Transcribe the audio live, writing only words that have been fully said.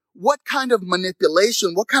What kind of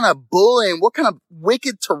manipulation, what kind of bullying, what kind of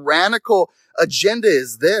wicked, tyrannical agenda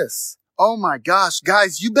is this? Oh my gosh,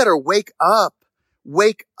 guys, you better wake up.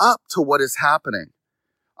 Wake up to what is happening.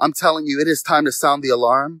 I'm telling you, it is time to sound the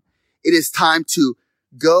alarm. It is time to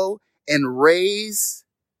go and raise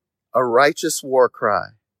a righteous war cry.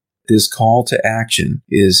 This call to action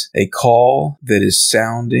is a call that is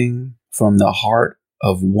sounding from the heart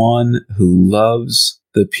of one who loves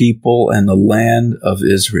the people and the land of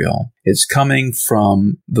Israel. It's coming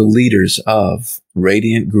from the leaders of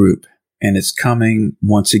Radiant Group, and it's coming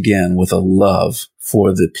once again with a love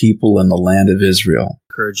for the people and the land of Israel.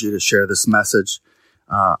 I encourage you to share this message.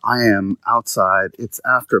 I am outside. It's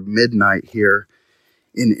after midnight here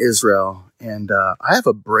in Israel, and I have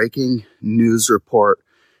a breaking news report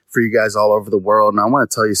for you guys all over the world. And I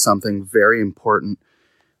want to tell you something very important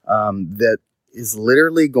that is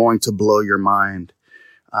literally going to blow your mind.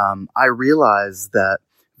 I realize that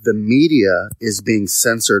the media is being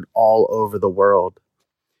censored all over the world.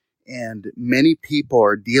 And many people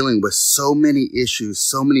are dealing with so many issues,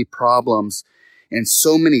 so many problems, and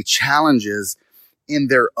so many challenges in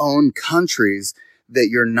their own countries that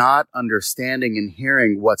you're not understanding and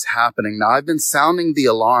hearing what's happening. Now, I've been sounding the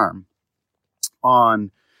alarm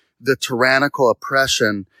on the tyrannical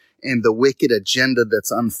oppression and the wicked agenda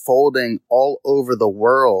that's unfolding all over the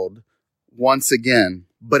world once again.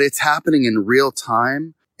 But it's happening in real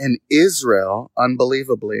time. And Israel,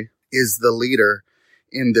 unbelievably, is the leader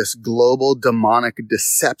in this global demonic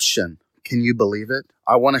deception. Can you believe it?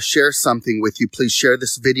 I want to share something with you. Please share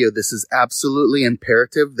this video. This is absolutely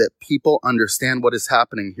imperative that people understand what is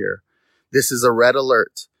happening here. This is a red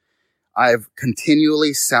alert. I've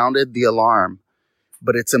continually sounded the alarm.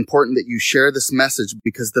 But it's important that you share this message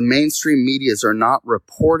because the mainstream medias are not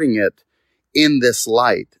reporting it in this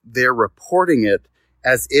light. They're reporting it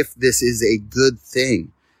as if this is a good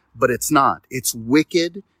thing, but it's not. It's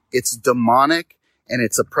wicked, it's demonic, and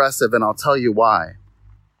it's oppressive, and I'll tell you why.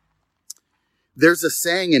 There's a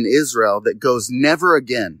saying in Israel that goes, never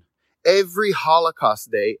again. Every Holocaust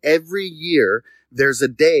Day, every year, there's a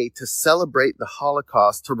day to celebrate the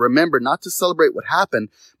Holocaust, to remember, not to celebrate what happened,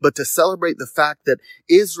 but to celebrate the fact that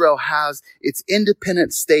Israel has its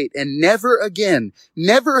independent state, and never again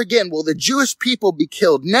will the Jewish people be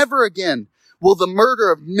killed. Never again will the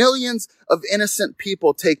murder of millions of innocent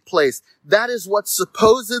people take place. That is what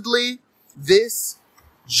supposedly this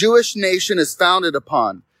Jewish nation is founded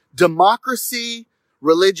upon. Democracy,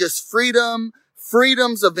 religious freedom,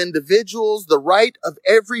 freedoms of individuals, the right of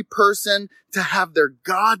every person to have their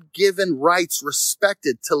God-given rights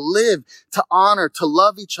respected, to live, to honor, to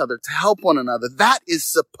love each other, to help one another. That is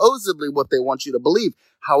supposedly what they want you to believe.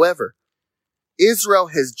 However, Israel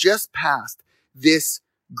has just passed this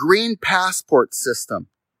green passport system.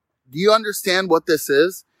 Do you understand what this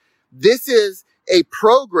is? This is a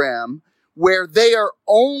program where they are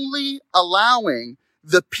only allowing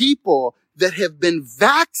the people that have been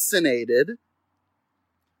vaccinated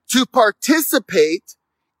to participate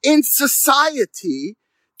in society,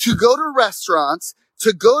 to go to restaurants,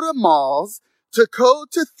 to go to malls, to go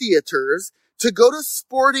to theaters, to go to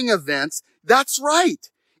sporting events. That's right.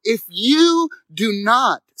 If you do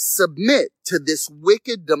not submit to this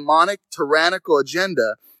wicked, demonic, tyrannical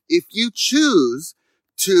agenda, if you choose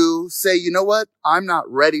to say, you know what, I'm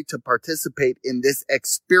not ready to participate in this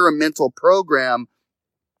experimental program,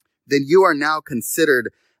 then you are now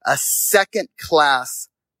considered a second-class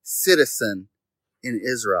citizen in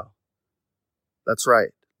Israel. That's right,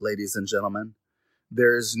 ladies and gentlemen.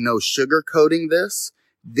 There's no sugarcoating this.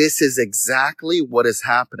 This is exactly what is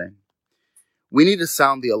happening. We need to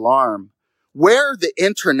sound the alarm. Where are the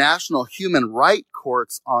international human rights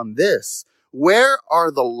courts on this? Where are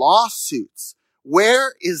the lawsuits?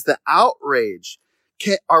 Where is the outrage?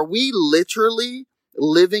 Are we literally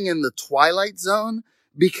living in the twilight zone?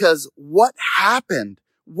 Because what happened?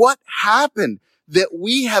 What happened that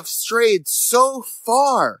we have strayed so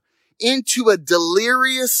far into a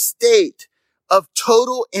delirious state of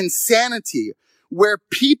total insanity where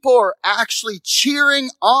people are actually cheering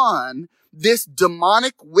on this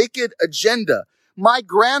demonic, wicked agenda? My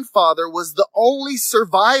grandfather was the only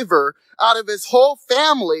survivor out of his whole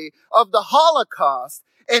family of the Holocaust.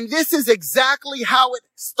 And this is exactly how it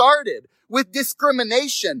started, with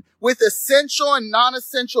discrimination, with essential and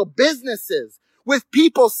non-essential businesses, with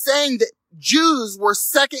people saying that Jews were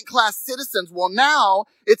second-class citizens. Well, now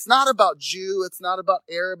it's not about Jew, it's not about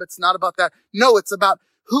Arab, it's not about that. No, it's about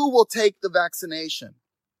who will take the vaccination.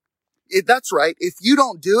 That's right. If you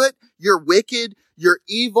don't do it, you're wicked, you're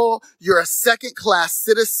evil, you're a second-class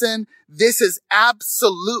citizen. This is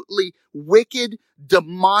absolutely wicked,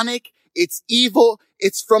 demonic, it's evil,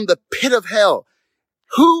 It's from the pit of hell.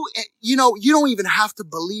 You don't even have to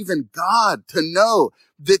believe in God to know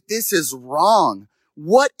that this is wrong.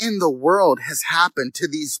 What in the world has happened to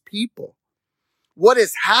these people? What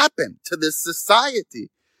has happened to this society?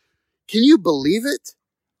 Can you believe it?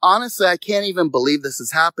 Honestly, I can't even believe this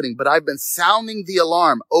is happening, but I've been sounding the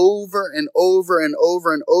alarm over and over and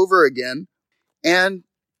over and over again. And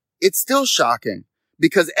it's still shocking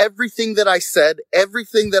because everything that I said,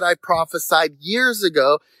 everything that I prophesied years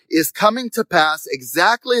ago is coming to pass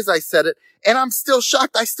exactly as I said it. And I'm still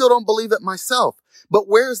shocked. I still don't believe it myself. But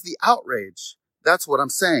where's the outrage? That's what I'm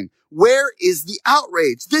saying. Where is the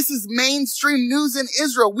outrage? This is mainstream news in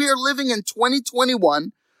Israel. We are living in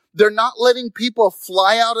 2021. They're not letting people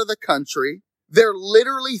fly out of the country. They're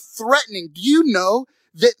literally threatening. Do you know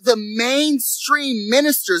that the mainstream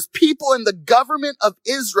ministers, people in the government of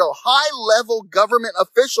Israel, high-level government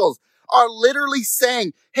officials, are literally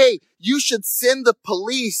saying, hey, you should send the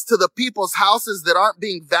police to the people's houses that aren't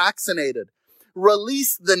being vaccinated.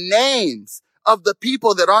 Release the names of the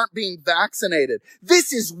people that aren't being vaccinated.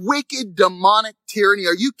 This is wicked, demonic tyranny.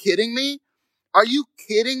 Are you kidding me? Are you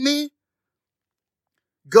kidding me?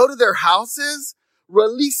 Go to their houses,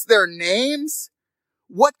 release their names.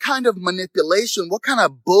 What kind of manipulation, what kind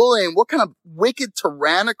of bullying, what kind of wicked,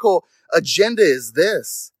 tyrannical agenda is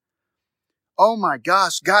this? Oh my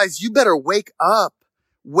gosh, guys, you better wake up.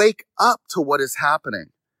 Wake up to what is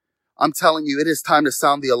happening. I'm telling you, it is time to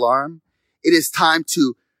sound the alarm. It is time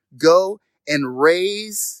to go and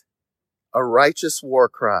raise a righteous war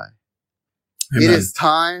cry. Amen. It is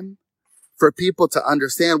time for people to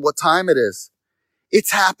understand what time it is.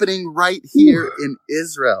 It's happening right here in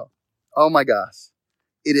Israel. Oh my gosh.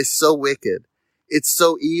 It is so wicked. It's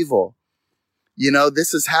so evil.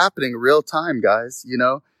 This is happening real time, guys.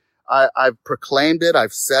 I've proclaimed it.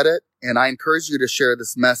 I've said it. And I encourage you to share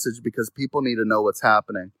this message because people need to know what's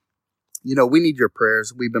happening. We need your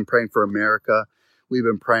prayers. We've been praying for America. We've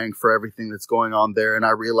been praying for everything that's going on there. And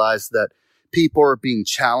I realize that people are being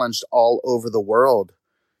challenged all over the world,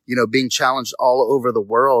 being challenged all over the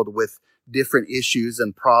world with different issues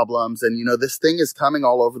and problems. And, this thing is coming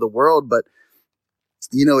all over the world. But,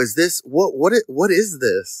 is this, what is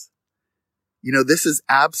this? This is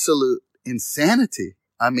absolute insanity.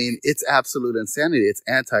 I mean, it's absolute insanity. It's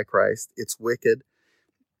antichrist. It's wicked.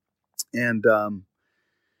 And,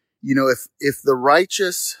 if the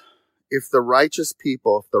righteous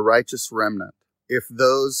people, if the righteous remnant, if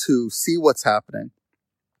those who see what's happening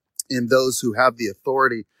and those who have the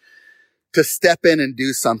authority to step in and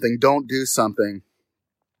do something, don't do something,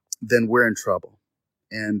 then we're in trouble.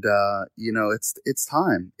 And, it's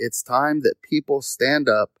time. It's time that people stand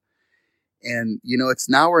up and, it's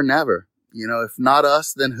now or never. If not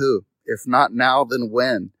us, then who? If not now, then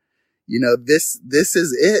when? This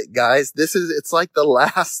is it, guys. It's like the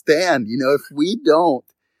last stand. If we don't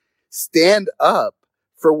stand up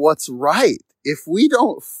for what's right, if we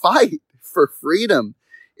don't fight for freedom,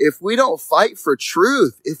 if we don't fight for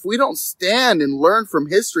truth, if we don't stand and learn from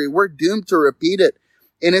history, we're doomed to repeat it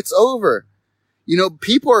and it's over.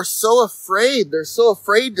 People are so afraid. They're so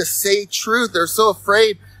afraid to say truth. They're so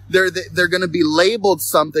afraid they're going to be labeled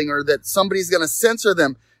something or that somebody's going to censor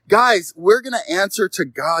them. Guys, we're going to answer to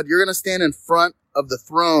God. You're going to stand in front of the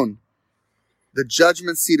throne, the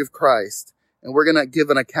judgment seat of Christ, and we're going to give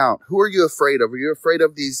an account. Who are you afraid of? Are you afraid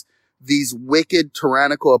of these wicked,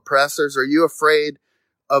 tyrannical oppressors? Are you afraid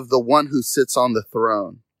of the one who sits on the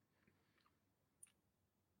throne?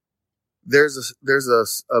 There's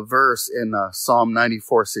a verse in Psalm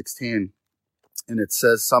 94:16, and it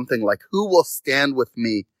says something like, "Who will stand with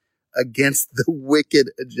me against the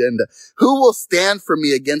wicked agenda? Who will stand for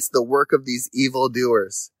me against the work of these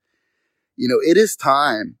evildoers?" It is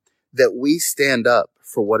time that we stand up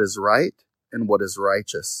for what is right and what is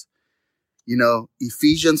righteous.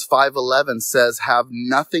 Ephesians 5:11 says, "Have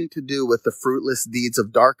nothing to do with the fruitless deeds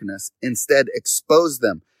of darkness. Instead, expose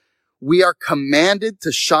them." We are commanded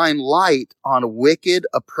to shine light on wicked,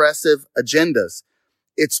 oppressive agendas.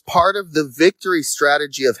 It's part of the victory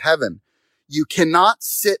strategy of heaven. You cannot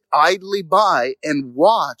sit idly by and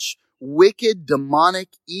watch wicked, demonic,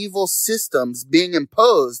 evil systems being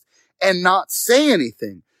imposed and not say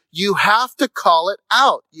anything. You have to call it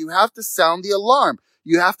out. You have to sound the alarm.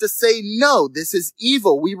 You have to say, no, this is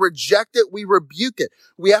evil. We reject it. We rebuke it.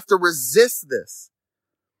 We have to resist this.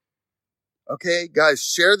 Okay, guys,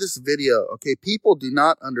 share this video. Okay, people do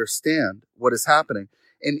not understand what is happening.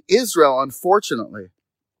 And Israel, unfortunately,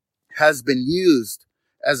 has been used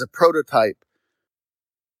as a prototype.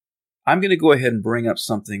 I'm going to go ahead and bring up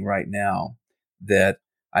something right now that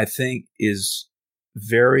I think is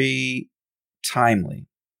very timely.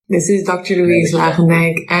 This is Dr. Louise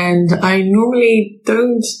Wagenack, and I normally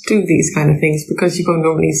don't do these kind of things because you won't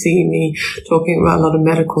normally see me talking about a lot of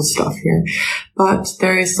medical stuff here. But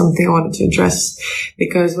there is something I wanted to address,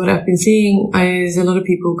 because what I've been seeing is a lot of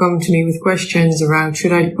people come to me with questions around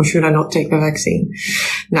should I or should I not take the vaccine.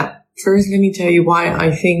 Now, first, let me tell you why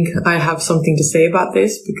I think I have something to say about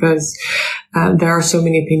this, because there are so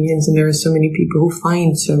many opinions and there are so many people who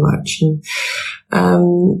find so much.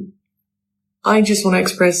 And I just want to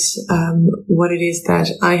express what it is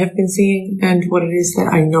that I have been seeing and what it is that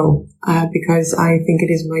I know, because I think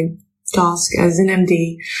it is my task as an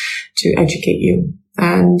MD to educate you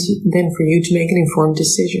and then for you to make an informed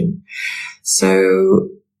decision. So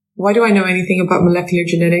why do I know anything about molecular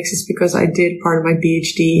genetics? It's because I did part of my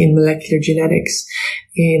PhD in molecular genetics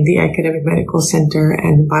in the Academic Medical Center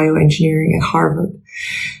and bioengineering at Harvard.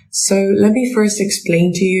 So let me first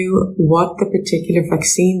explain to you what the particular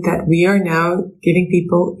vaccine that we are now giving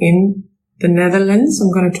people in the Netherlands.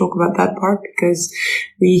 I'm going to talk about that part because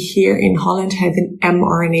we here in Holland have an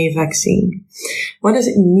mRNA vaccine. What does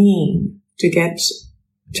it mean to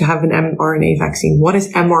have an mRNA vaccine? What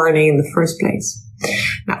is mRNA in the first place?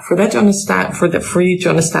 Now, for you to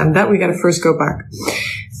understand that, we got to first go back.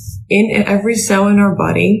 In every cell in our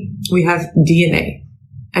body, we have DNA.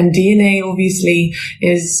 And DNA obviously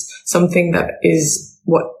is something that is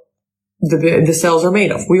what the cells are made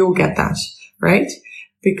of. We all get that, right?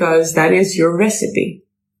 Because that is your recipe.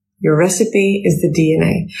 Your recipe is the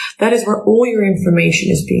DNA. That is where all your information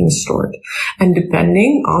is being stored. And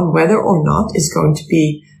depending on whether or not it's going to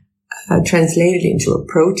be translated into a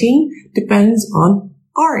protein depends on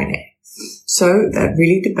RNA. So that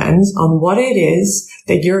really depends on what it is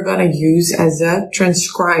that you're going to use as a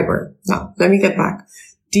transcriber. Now, let me get back.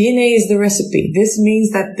 DNA is the recipe. This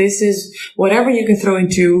means that this is whatever you can throw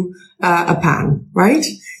into a pan, right?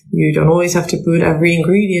 You don't always have to put every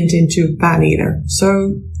ingredient into a pan either.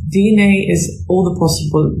 So DNA is all the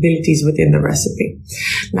possibilities within the recipe.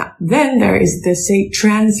 Now, then there is the,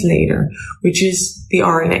 translator, which is the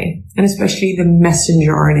RNA, and especially the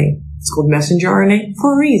messenger RNA. It's called messenger RNA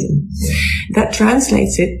for a reason. That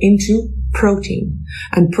translates it into protein.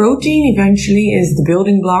 And protein eventually is the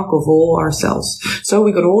building block of all our cells. So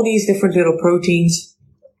we got all these different little proteins,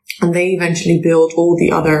 and they eventually build all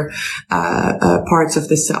the other parts of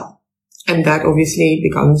the cell. And that obviously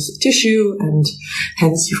becomes tissue, and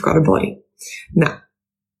hence you've got a body. Now,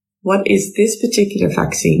 what is this particular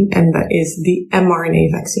vaccine? And that is the mRNA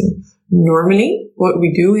vaccine. Normally, what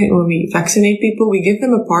we do when we vaccinate people, we give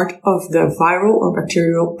them a part of the viral or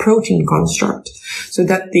bacterial protein construct, so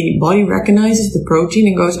that the body recognizes the protein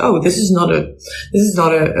and goes, "Oh, this is not a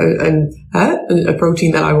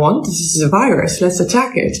protein that I want. This is a virus. Let's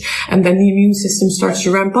attack it." And then the immune system starts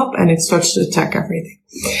to ramp up and it starts to attack everything.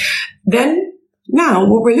 Then, now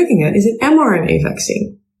what we're looking at is an mRNA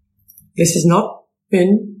vaccine. This has not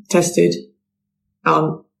been tested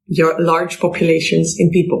on your large populations in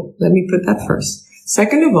people. Let me put that first.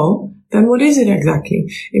 Second of all, then what is it exactly?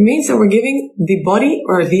 It means that we're giving the body,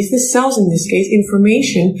 or at least the cells in this case,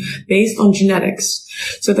 information based on genetics.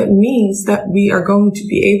 So that means that we are going to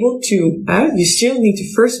be able to, you still need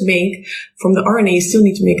to first make, from the RNA, you still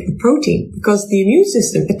need to make the protein, because the immune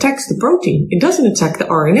system attacks the protein. It doesn't attack the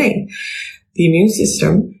RNA. The immune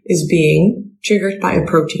system is being triggered by a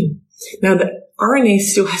protein. Now, the RNA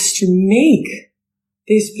still has to make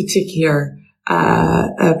this particular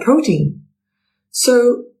protein.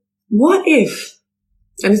 So what if,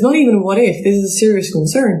 and it's not even a what if, this is a serious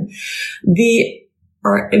concern, the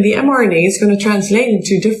mRNA is going to translate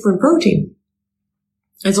into different protein.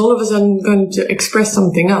 It's all of a sudden going to express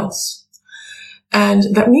something else.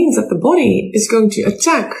 And that means that the body is going to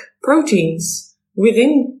attack proteins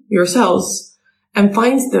within your cells and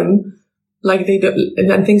finds them like they do,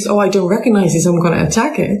 and thinks, "Oh, I don't recognize this, I'm going to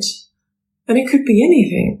attack it." And it could be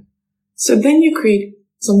anything. So then you create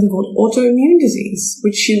something called autoimmune disease,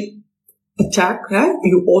 which you attack,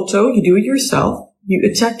 you do it yourself, you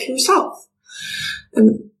attack yourself. And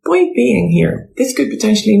the point being here, this could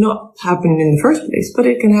potentially not happen in the first place, but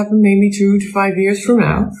it can happen maybe 2 to 5 years from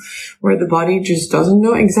now, where the body just doesn't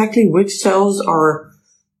know exactly which cells are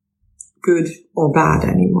good or bad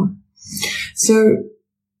anymore. So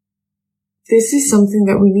this is something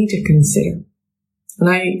that we need to consider. And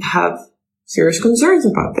I have serious concerns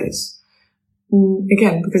about this.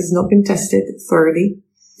 Again, because it's not been tested thoroughly.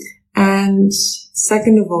 And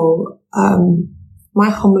second of all, my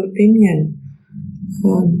humble opinion,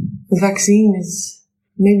 the vaccine is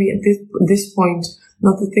maybe at this point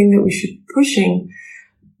not the thing that we should be pushing,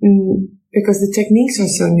 because the techniques are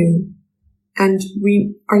so new. And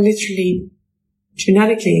we are literally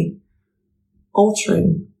genetically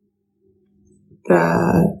altering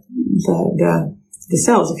the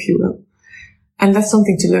cells, if you will. And that's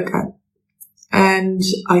something to look at. And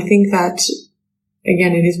I think that,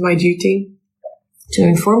 again, it is my duty to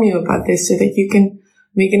inform you about this so that you can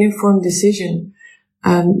make an informed decision.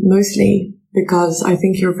 Mostly because I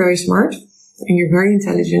think you're very smart and you're very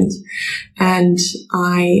intelligent. And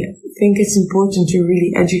I think it's important to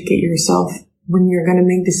really educate yourself when you're going to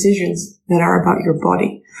make decisions that are about your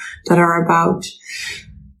body, that are about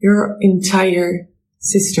your entire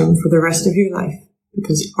system for the rest of your life.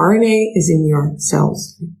 Because RNA is in your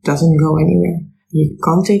cells. It doesn't go anywhere. You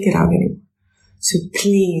can't take it out anymore. So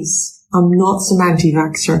please, I'm not some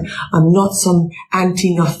anti-vaxxer. I'm not some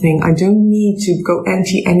anti-nothing. I don't need to go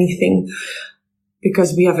anti-anything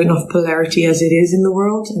because we have enough polarity as it is in the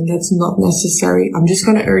world, and that's not necessary. I'm just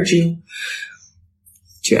going to urge you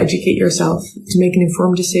to educate yourself, to make an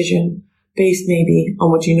informed decision based maybe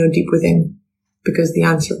on what you know deep within, because the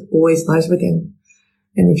answer always lies within.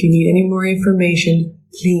 And if you need any more information,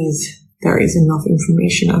 please, there is enough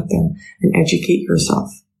information out there, and educate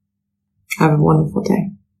yourself. Have a wonderful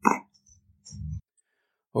day. Bye.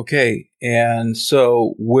 Okay, and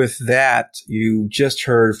so with that, you just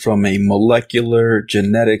heard from a molecular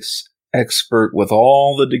genetics expert with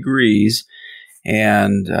all the degrees,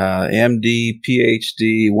 and MD,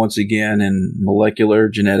 PhD, once again, in molecular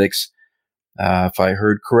genetics. If I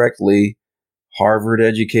heard correctly, Harvard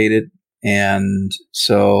educated. And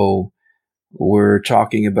so we're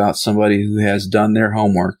talking about somebody who has done their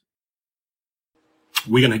homework.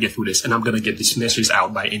 We're going to get through this, and I'm going to get this message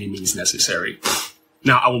out by any means necessary.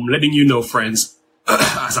 Now, I'm letting you know, friends,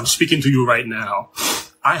 as I'm speaking to you right now,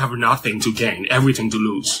 I have nothing to gain, everything to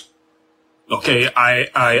lose. Okay,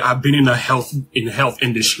 I've been in the health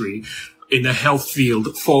industry, in the health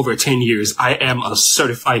field for over 10 years. I am a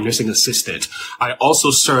certified nursing assistant. I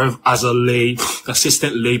also serve as a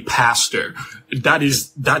assistant lay pastor. That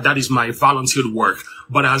is my volunteered work.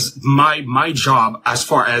 But as my job, as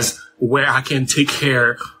far as where I can take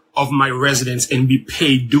care of my residents and be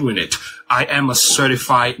paid doing it, I am a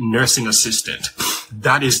certified nursing assistant.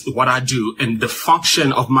 That is what I do. And the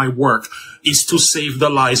function of my work is to save the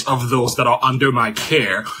lives of those that are under my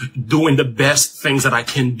care, doing the best things that I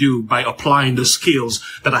can do by applying the skills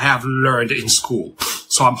that I have learned in school.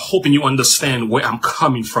 So I'm hoping you understand where I'm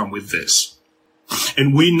coming from with this.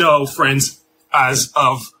 And we know, friends, as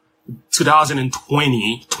of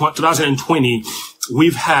 2020,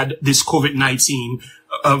 we've had this COVID-19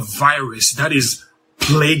 virus that is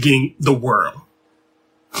plaguing the world.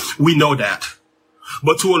 We know that.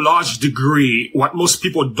 But to a large degree, what most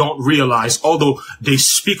people don't realize, although they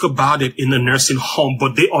speak about it in the nursing home,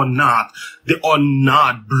 but they are not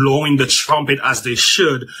blowing the trumpet as they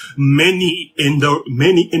should. Many in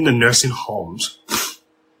the nursing homes,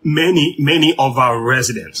 many of our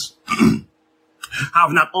residents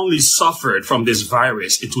have not only suffered from this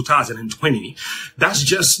virus in 2020, that's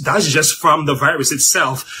just from the virus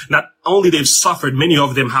itself. Not only they've suffered, many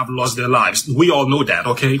of them have lost their lives. We all know that,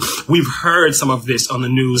 okay? We've heard some of this on the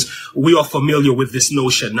news. We are familiar with this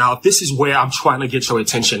notion. Now, this is where I'm trying to get your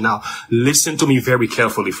attention. Now, listen to me very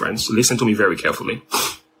carefully, friends. Listen to me very carefully.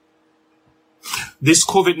 This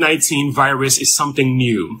COVID-19 virus is something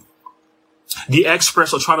new. The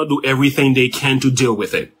experts are trying to do everything they can to deal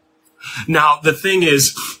with it. Now, the thing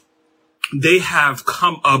is, they have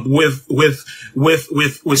come up with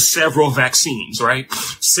several vaccines, right?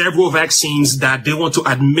 Several vaccines that they want to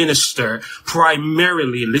administer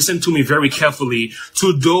primarily, listen to me very carefully,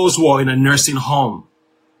 to those who are in a nursing home.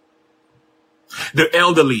 The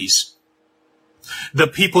elderlies, the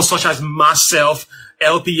people such as myself,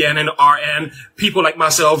 LPN and RN, people like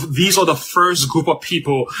myself, these are the first group of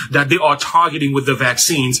people that they are targeting with the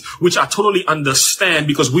vaccines, which I totally understand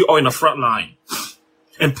because we are in the front line.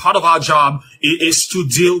 And part of our job is to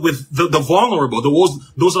deal with the vulnerable,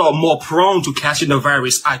 those that are more prone to catching the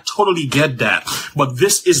virus. I totally get that. But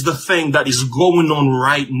this is the thing that is going on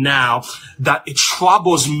right now that it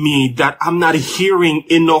troubles me that I'm not hearing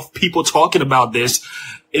enough people talking about this.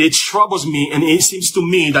 It troubles me, and it seems to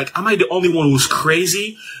me like, am I the only one who's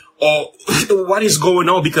crazy? Or what is going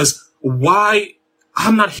on? Because why?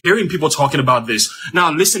 I'm not hearing people talking about this. Now,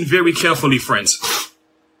 listen very carefully, friends.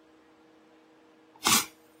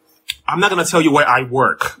 I'm not going to tell you where I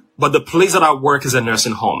work, but the place that I work is a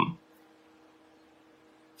nursing home.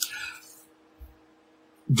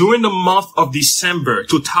 During the month of December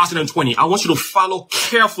 2020, I want you to follow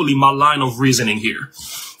carefully my line of reasoning here.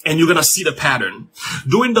 And you're going to see the pattern.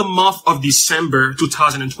 During the month of December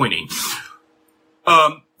 2020,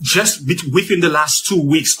 within the last 2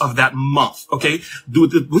 weeks of that month, okay?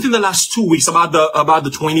 Within the last 2 weeks, about the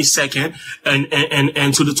 22nd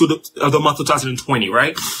and to the month 2020,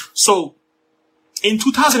 right? So in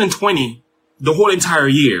 2020, the whole entire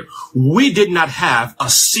year, we did not have a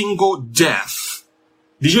single death.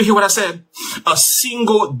 Did you hear what I said? A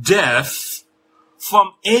single death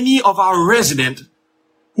from any of our residents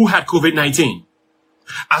who had COVID-19.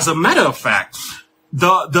 As a matter of fact,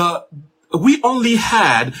 we only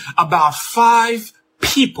had about 5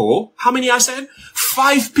 people. How many I said?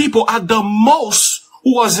 5 people at the most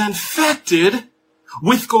who was infected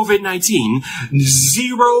with COVID-19.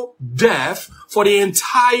 0 death for the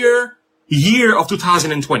entire year of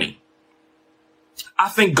 2020. I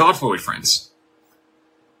thank God for it, friends.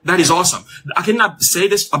 That is awesome. I cannot say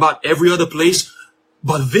this about every other place,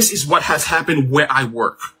 but this is what has happened where I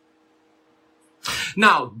work.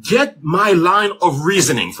 Now, get my line of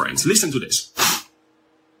reasoning, friends. Listen to this.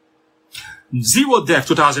 0 death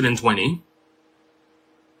 2020.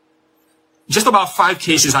 Just about 5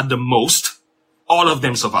 cases at the most. All of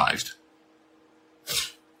them survived.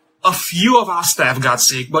 A few of our staff got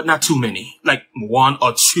sick, but not too many. Like 1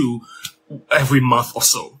 or 2 every month or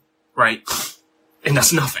so, right? And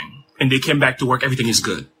that's nothing. And they came back to work. Everything is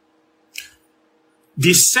good.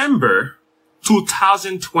 December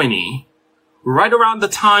 2020, right around the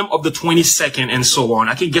time of the 22nd and so on.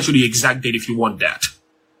 I can get you the exact date if you want that.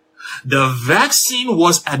 The vaccine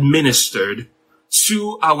was administered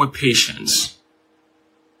to our patients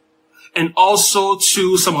and also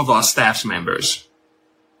to some of our staff members.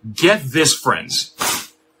 Get this, friends.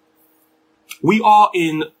 We are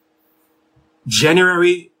in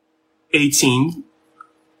January 18,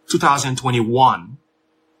 2021.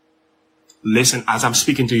 Listen, as I'm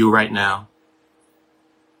speaking to you right now,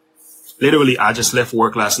 literally, I just left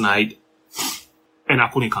work last night and I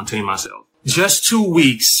couldn't contain myself. Just 2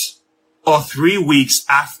 weeks or 3 weeks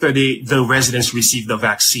after the residents received the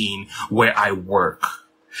vaccine where I work,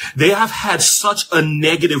 they have had such a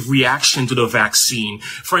negative reaction to the vaccine.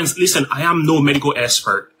 Friends, listen, I am no medical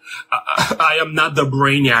expert. I am not the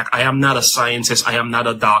brainiac. I am not a scientist. I am not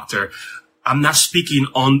a doctor. I'm not speaking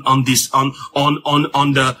on these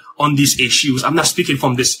issues. I'm not speaking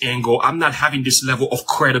from this angle. I'm not having this level of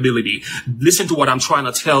credibility. Listen to what I'm trying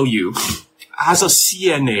to tell you. As a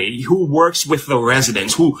CNA who works with the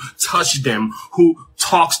residents, who touch them, who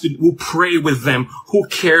talks to, who pray with them, who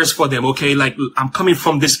cares for them, okay? Like, I'm coming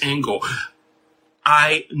from this angle.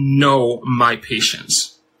 I know my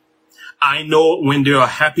patients. I know when they are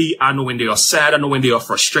happy. I know when they are sad. I know when they are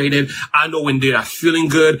frustrated. I know when they are feeling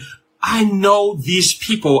good. I know these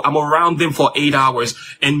people. I'm around them for 8 hours,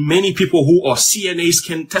 and many people who are CNAs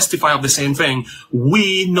can testify of the same thing.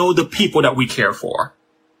 We know the people that we care for.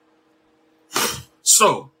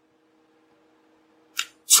 So,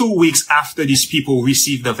 2 weeks after these people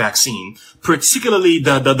received the vaccine, particularly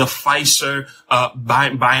the Pfizer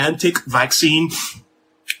BioNTech vaccine,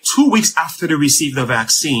 2 weeks after they received the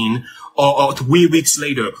vaccine, or 3 weeks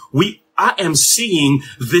later, I am seeing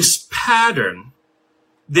this pattern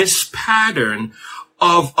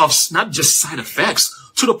of not just side effects,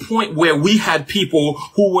 to the point where we had people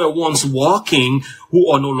who were once walking who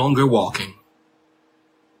are no longer walking.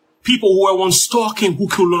 People who were once talking who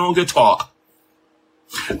could no longer talk.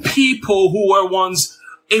 People who were once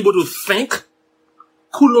able to think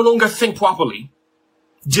could no longer think properly.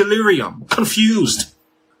 Delirium, confused.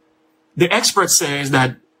 The expert says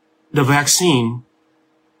that the vaccine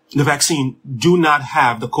do not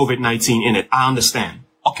have the COVID-19 in it. I understand.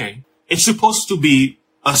 Okay. It's supposed to be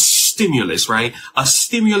a stimulus, right? A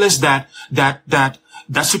stimulus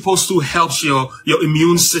that's supposed to help your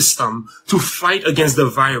immune system to fight against the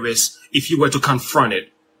virus if you were to confront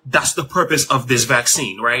it. That's the purpose of this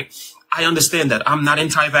vaccine, right? I understand that. I'm not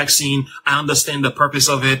anti-vaccine. I understand the purpose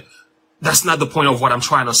of it. That's not the point of what I'm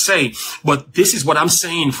trying to say. But this is what I'm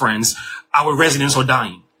saying, friends. Our residents are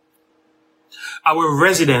dying. Our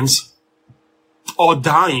residents are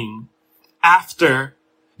dying after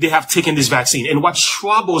they have taken this vaccine. And what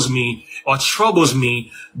troubles me,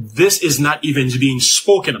 this is not even being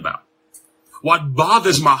spoken about. What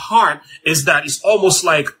bothers my heart is that it's almost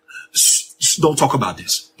like, don't talk about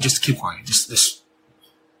this. Just keep quiet. Just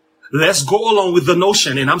let's go along with the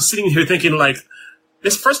notion. And I'm sitting here thinking like,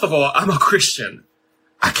 first of all, I'm a Christian.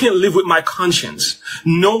 I can't live with my conscience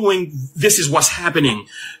knowing this is what's happening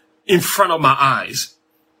in front of my eyes.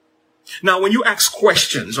 Now, when you ask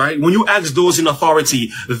questions, right? When you ask those in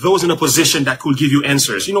authority, those in a position that could give you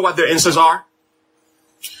answers, you know what their answers are?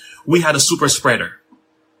 We had a super spreader.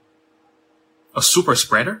 A super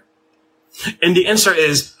spreader? And the answer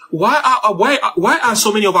is, Why are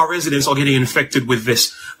so many of our residents are getting infected with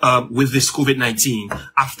this COVID-19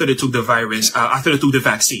 after they took the virus, after they took the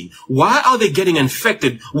vaccine? Why are they getting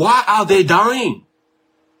infected? Why are they dying?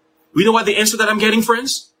 You know what the answer that I'm getting,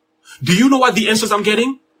 friends? Do you know what the answers I'm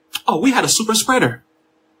getting? Oh, we had a super spreader.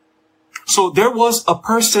 So there was a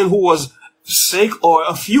person who was sick, or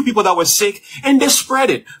a few people that were sick, and they spread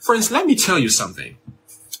it. Friends, let me tell you something.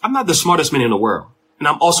 I'm not the smartest man in the world, and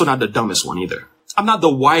I'm also not the dumbest one either. I'm not the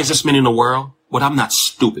wisest man in the world, but I'm not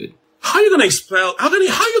stupid. How are you going to expel? How are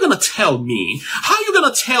you going to tell me? How are you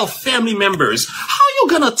going to tell family members? How are you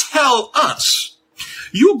going to tell us?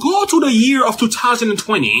 You go to the year of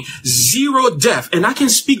 2020, 0 death, and I can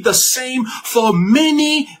speak the same for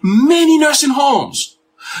many, many nursing homes.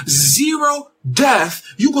 0 death.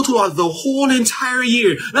 You go to the whole entire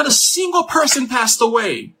year. Not a single person passed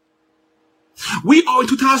away. We are in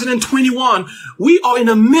 2021. We are in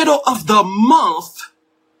the middle of the month.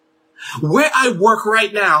 Where I work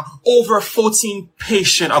right now, over 14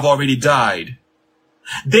 patients have already died.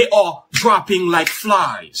 They are dropping like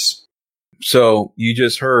flies. So you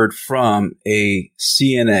just heard from a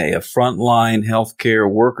CNA, a frontline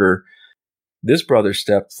healthcare worker. This brother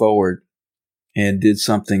stepped forward and did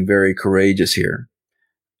something very courageous here.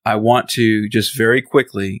 I want to just very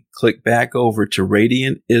quickly click back over to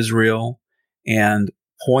Radiant Israel and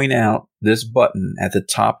point out this button at the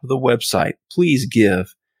top of the website. Please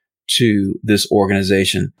give to this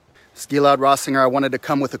organization. Gilad Rossinger, I wanted to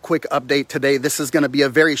come with a quick update today. This is going to be a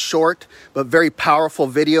very short but very powerful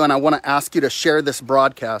video, and I want to ask you to share this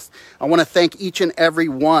broadcast. I want to thank each and every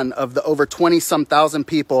one of the over 20-some thousand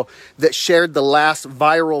people that shared the last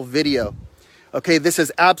viral video. Okay, this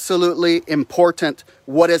is absolutely important,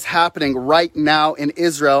 what is happening right now in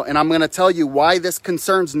Israel, and I'm going to tell you why this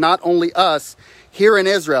concerns not only us here in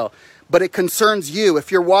Israel, but it concerns you. If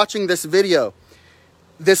you're watching this video,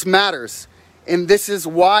 this matters. And this is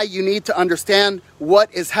why you need to understand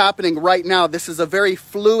what is happening right now. This is a very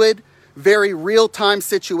fluid, very real-time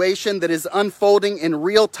situation that is unfolding in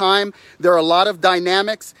real time. There are a lot of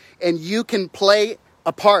dynamics, and you can play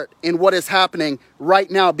a part in what is happening right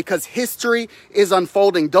now because history is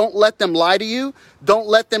unfolding. Don't let them lie to you. Don't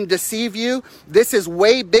let them deceive you. This is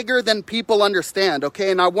way bigger than people understand, okay?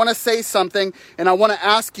 And I want to say something, and I want to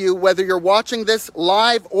ask you, whether you're watching this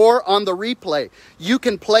live or on the replay, you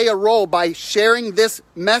can play a role by sharing this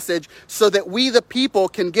message so that we, the people,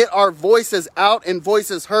 can get our voices out and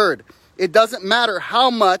voices heard. It doesn't matter how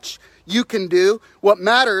much you can do. What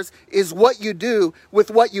matters is what you do with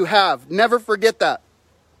what you have. Never forget that.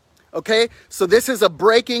 Okay, so this is a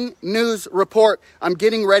breaking news report. I'm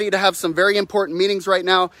getting ready to have some very important meetings right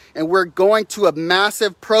now, and we're going to a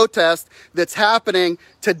massive protest that's happening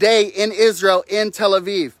today in Israel, in Tel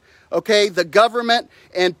Aviv. Okay, the government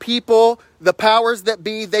and people, the powers that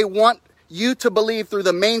be, they want you to believe through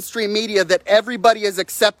the mainstream media that everybody is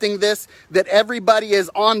accepting this, that everybody is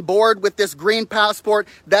on board with this green passport.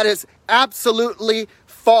 That is absolutely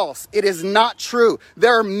false. It is not true.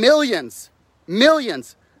 There are millions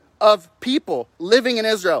of people living in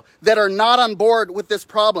Israel that are not on board with this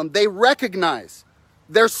problem. They recognize,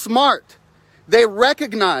 they're smart, they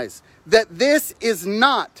recognize that this is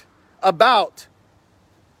not about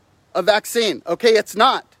a vaccine, okay? It's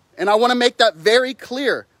not. And I want to make that very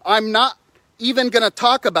clear. I'm not even going to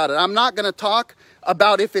talk about it. I'm not going to talk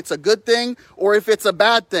about if it's a good thing or if it's a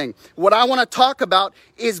bad thing. What I want to talk about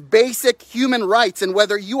is basic human rights, and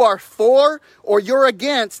whether you are for or you're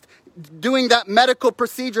against doing that medical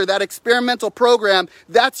procedure, that experimental program,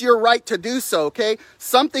 that's your right to do so, okay?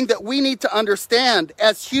 Something that we need to understand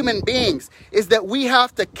as human beings is that we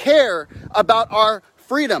have to care about our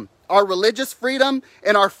freedom, our religious freedom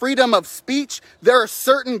and our freedom of speech. There are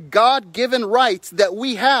certain God-given rights that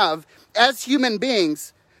we have as human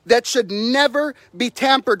beings that should never be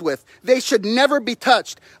tampered with. They should never be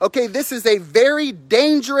touched. Okay, this is a very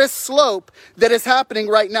dangerous slope that is happening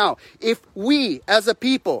right now. If we as a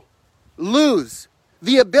people lose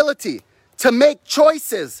the ability to make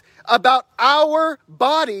choices about our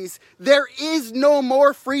bodies, there is no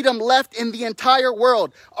more freedom left in the entire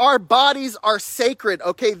world. Our bodies are sacred,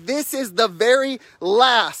 okay? This is the very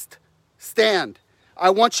last stand. I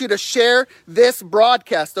want you to share this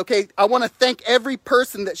broadcast, okay? I want to thank every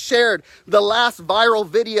person that shared the last viral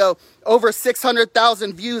video. Over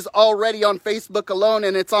 600,000 views already on Facebook alone,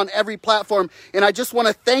 and it's on every platform. And I just want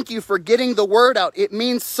to thank you for getting the word out. It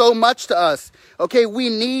means so much to us, okay? We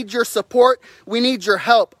need your support. We need your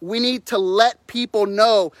help. We need to let people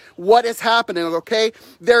know what is happening, okay?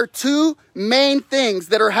 There are two main things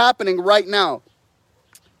that are happening right now.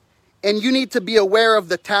 And you need to be aware of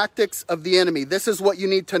the tactics of the enemy. This is what you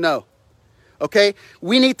need to know. okay?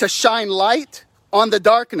 We need to shine light on the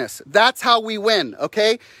darkness. That's how we win,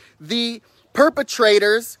 okay? The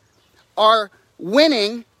perpetrators are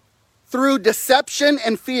winning through deception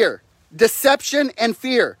and fear. Deception and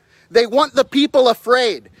fear. They want the people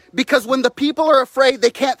afraid, because when the people are afraid,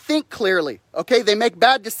 they can't think clearly, okay? They make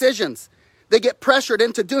bad decisions. They get pressured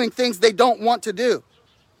into doing things they don't want to do.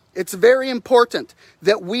 It's very important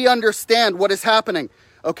that we understand what is happening,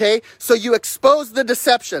 okay? So you expose the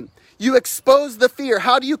deception. You expose the fear.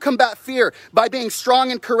 How do you combat fear? By being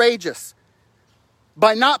strong and courageous.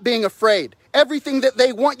 By not being afraid. Everything that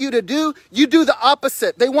they want you to do, you do the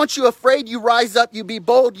opposite. They want you afraid, you rise up, you be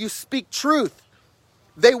bold, you speak truth.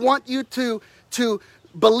 They want you to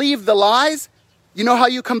believe the lies. You know how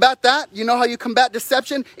you combat that? You know how you combat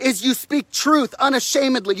deception? Is you speak truth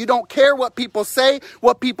unashamedly. You don't care what people say,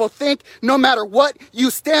 what people think. No matter what, you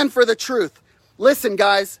stand for the truth. Listen,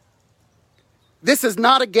 guys, this is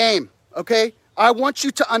not a game, okay? I want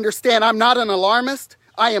you to understand I'm not an alarmist.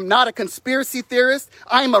 I am not a conspiracy theorist.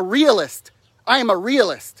 I am a realist. I am a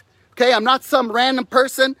realist, okay? I'm not some random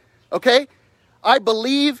person, okay? I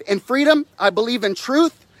believe in freedom. I believe in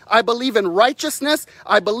truth. I believe in righteousness.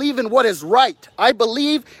 I believe in what is right. I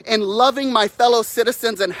believe in loving my fellow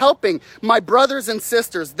citizens and helping my brothers and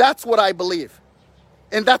sisters. That's what I believe.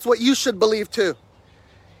 And that's what you should believe too.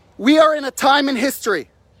 We are in a time in history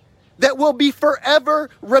that will be forever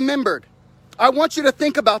remembered. I want you to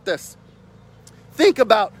think about this. Think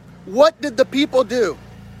about, what did the people do?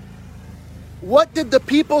 What did the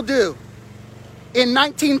people do in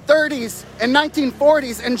 1930s and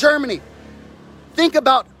 1940s in Germany? Think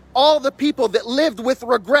about all the people that lived with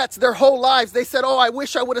regrets their whole lives. They said, oh, I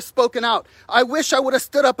wish I would have spoken out. I wish I would have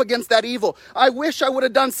stood up against that evil. I wish I would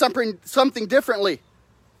have done something differently.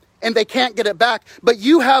 And they can't get it back. But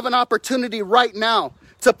you have an opportunity right now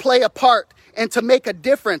to play a part and to make a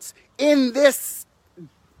difference in this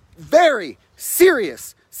very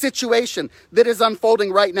serious situation that is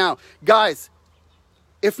unfolding right now. Guys,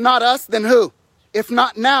 if not us, then who? If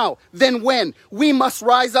not now, then when? We must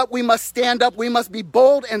rise up. We must stand up. We must be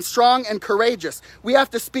bold and strong and courageous. We have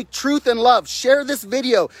to speak truth and love. Share this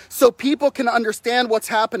video so people can understand what's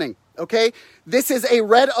happening, okay? This is a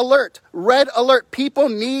red alert. Red alert. People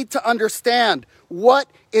need to understand what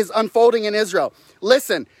is unfolding in Israel.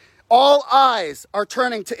 Listen, all eyes are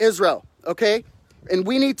turning to Israel, okay? And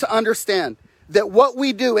we need to understand that what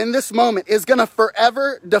we do in this moment is going to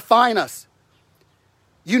forever define us.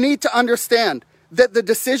 You need to understand that the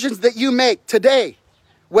decisions that you make today,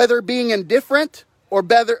 whether being indifferent or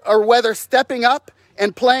whether stepping up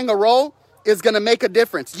and playing a role, is going to make a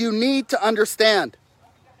difference. You need to understand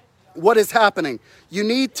what is happening. You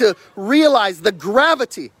need to realize the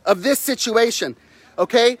gravity of this situation,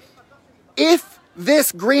 okay? If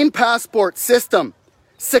this green passport system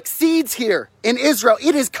succeeds here in Israel,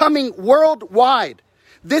 it is coming worldwide.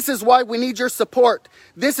 This is why we need your support.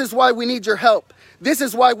 This is why we need your help. This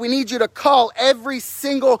is why we need you to call every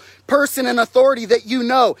single person in authority that you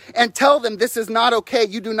know and tell them this is not okay.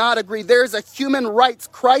 You do not agree. There is a human rights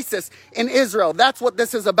crisis in Israel. That's what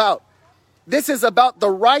this is about. This is about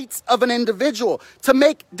the rights of an individual to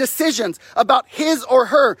make decisions about his or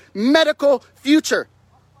her medical future.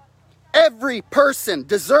 Every person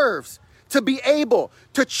deserves to be able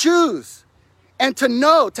to choose and to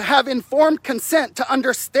know, to have informed consent, to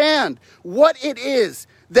understand what it is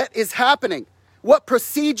that is happening. What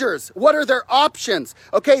procedures? What are their options?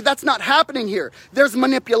 Okay, that's not happening here. There's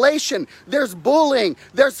manipulation. There's bullying.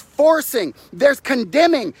 There's forcing. There's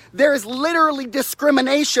condemning. There is literally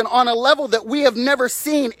discrimination on a level that we have never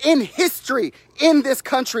seen in history in this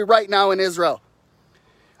country right now in Israel.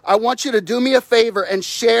 I want you to do me a favor and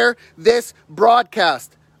share this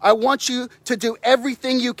broadcast. I want you to do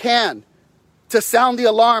everything you can to sound the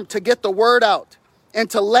alarm, to get the word out, and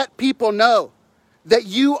to let people know that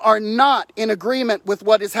you are not in agreement with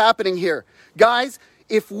what is happening here. Guys,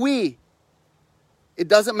 it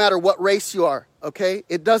doesn't matter what race you are, okay?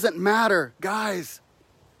 It doesn't matter, guys.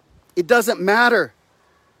 It doesn't matter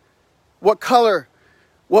what color,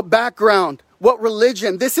 what background, what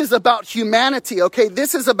religion. This is about humanity, okay?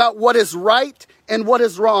 This is about what is right and what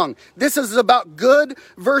is wrong. This is about good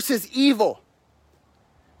versus evil.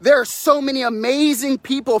 There are so many amazing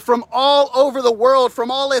people from all over the world, from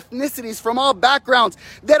all ethnicities, from all backgrounds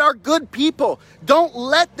that are good people. Don't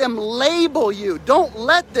let them label you. Don't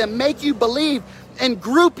let them make you believe and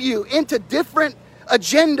group you into different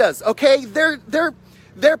agendas, okay?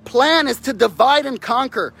 Their plan is to divide and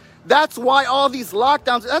conquer. That's why all these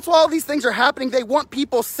lockdowns, that's why all these things are happening. They want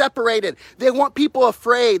people separated. They want people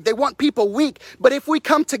afraid. They want people weak. But if we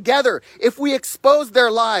come together, if we expose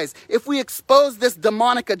their lies, if we expose this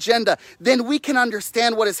demonic agenda, then we can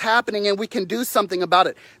understand what is happening and we can do something about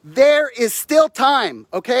it. There is still time,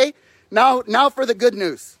 okay? Now for the good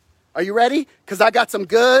news. Are you ready? Because I got some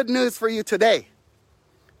good news for you today.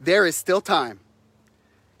 There is still time.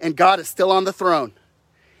 And God is still on the throne.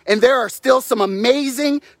 And there are still some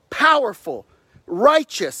amazing, powerful,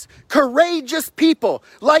 righteous, courageous people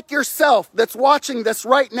like yourself that's watching this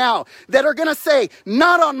right now that are going to say,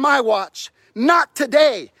 not on my watch, not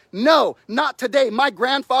today. No, not today. My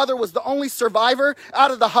grandfather was the only survivor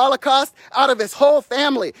out of the Holocaust, out of his whole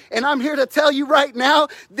family. And I'm here to tell you right now,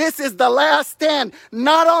 this is the last stand.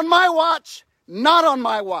 Not on my watch, not on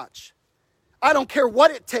my watch. I don't care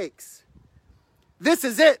what it takes. This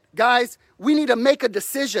is it, guys. We need to make a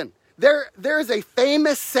decision. There is a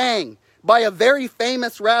famous saying by a very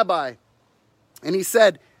famous rabbi. And he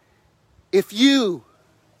said, if you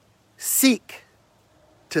seek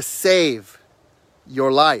to save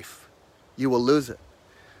your life, you will lose it.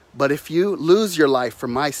 But if you lose your life for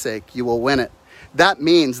my sake, you will win it. That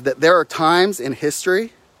means that there are times in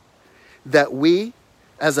history that we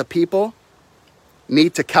as a people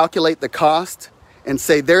need to calculate the cost and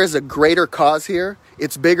say there is a greater cause here.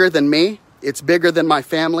 It's bigger than me. It's bigger than my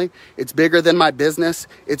family. It's bigger than my business.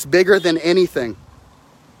 It's bigger than anything.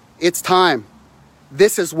 It's time.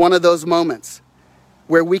 This is one of those moments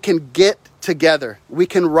where we can get together. We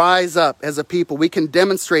can rise up as a people. We can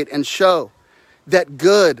demonstrate and show that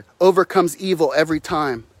good overcomes evil every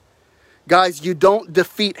time. Guys, you don't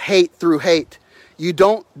defeat hate through hate. You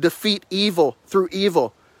don't defeat evil through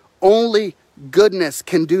evil. Only goodness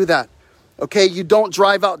can do that. Okay, you don't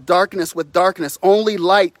drive out darkness with darkness. Only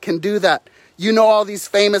light can do that. You know all these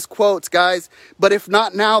famous quotes, guys. But if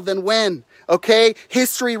not now, then when? Okay,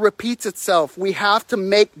 history repeats itself. We have to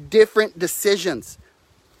make different decisions.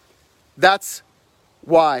 That's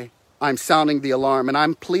why I'm sounding the alarm. And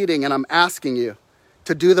I'm pleading and I'm asking you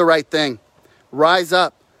to do the right thing. Rise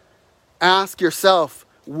up. Ask yourself,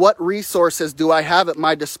 what resources do I have at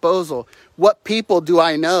my disposal? What people do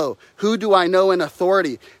I know? Who do I know in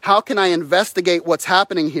authority? How can I investigate what's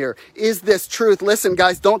happening here? Is this truth? Listen,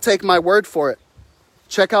 guys, don't take my word for it.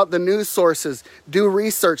 Check out the news sources. Do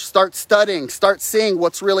research. Start studying. Start seeing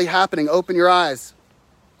what's really happening. Open your eyes.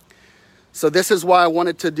 So this is why I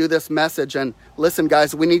wanted to do this message. And listen,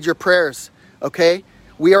 guys, we need your prayers, okay?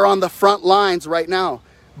 We are on the front lines right now.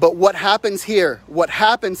 But what happens here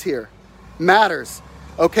matters.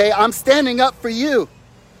 Okay, I'm standing up for you.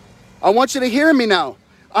 I want you to hear me now.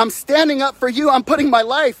 I'm standing up for you. I'm putting my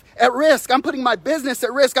life at risk. I'm putting my business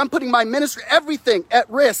at risk. I'm putting my ministry, everything at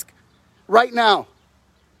risk right now.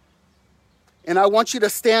 And I want you to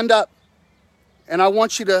stand up. And I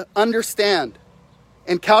want you to understand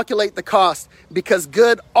and calculate the cost, because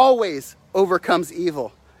good always overcomes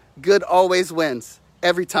evil. Good always wins.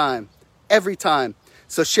 Every time. Every time.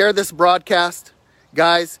 So share this broadcast.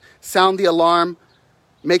 Guys, sound the alarm.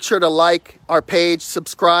 Make sure to like our page,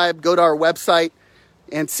 subscribe, go to our website,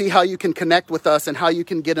 and see how you can connect with us and how you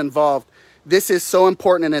can get involved. This is so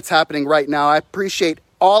important, and it's happening right now. I appreciate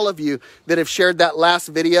all of you that have shared that last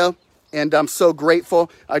video, and I'm so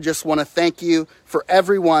grateful. I just want to thank you for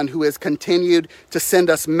everyone who has continued to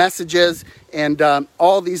send us messages, and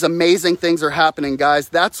all these amazing things are happening, guys.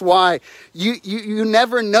 That's why you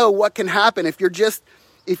never know what can happen if you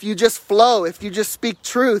just flow, if you just speak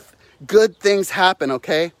truth. Good things happen,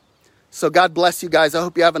 okay? So God bless you guys. I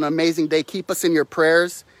hope you have an amazing day. Keep us in your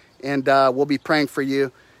prayers, and we'll be praying for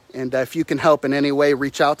you. And if you can help in any way,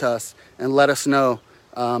 reach out to us and let us know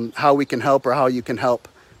how we can help or how you can help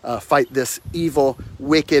fight this evil,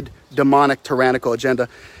 wicked, demonic, tyrannical agenda.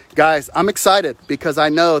 Guys, I'm excited because I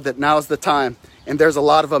know that now's the time, and there's a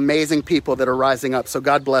lot of amazing people that are rising up. So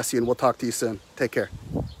God bless you, and we'll talk to you soon. Take care.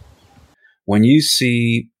 When you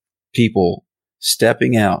see people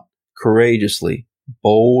stepping out courageously,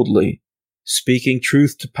 boldly, speaking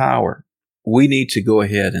truth to power, we need to go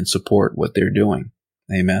ahead and support what they're doing.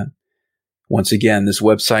 Amen. Once again, this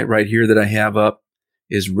website right here that I have up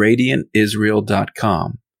is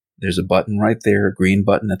radiantisrael.com. There's a button right there, a green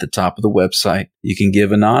button at the top of the website. You can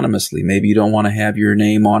give anonymously. Maybe you don't want to have your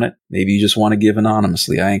name on it. Maybe you just want to give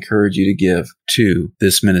anonymously. I encourage you to give to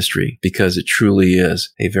this ministry because it truly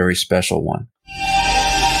is a very special one.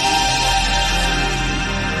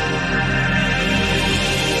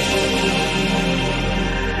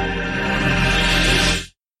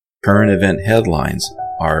 Current event headlines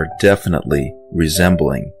are definitely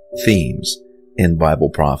resembling themes in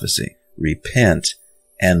Bible prophecy. Repent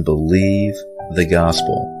and believe the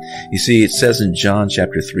gospel. You see, it says in John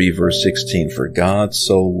chapter 3, verse 16, "For God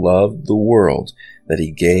so loved the world that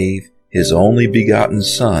he gave his only begotten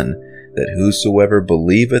Son, that whosoever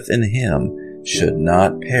believeth in him should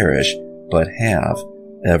not perish, but have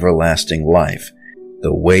everlasting life.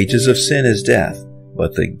 The wages of sin is death,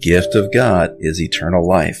 but the gift of God is eternal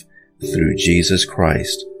life through Jesus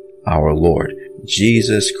Christ our Lord."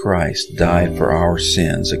 Jesus Christ died for our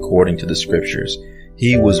sins according to the Scriptures.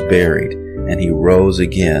 He was buried, and he rose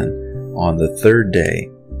again on the third day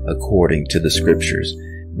according to the Scriptures.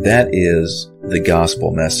 That is the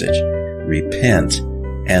gospel message. Repent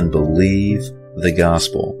and believe the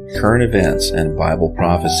gospel. Current events and Bible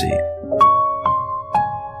prophecy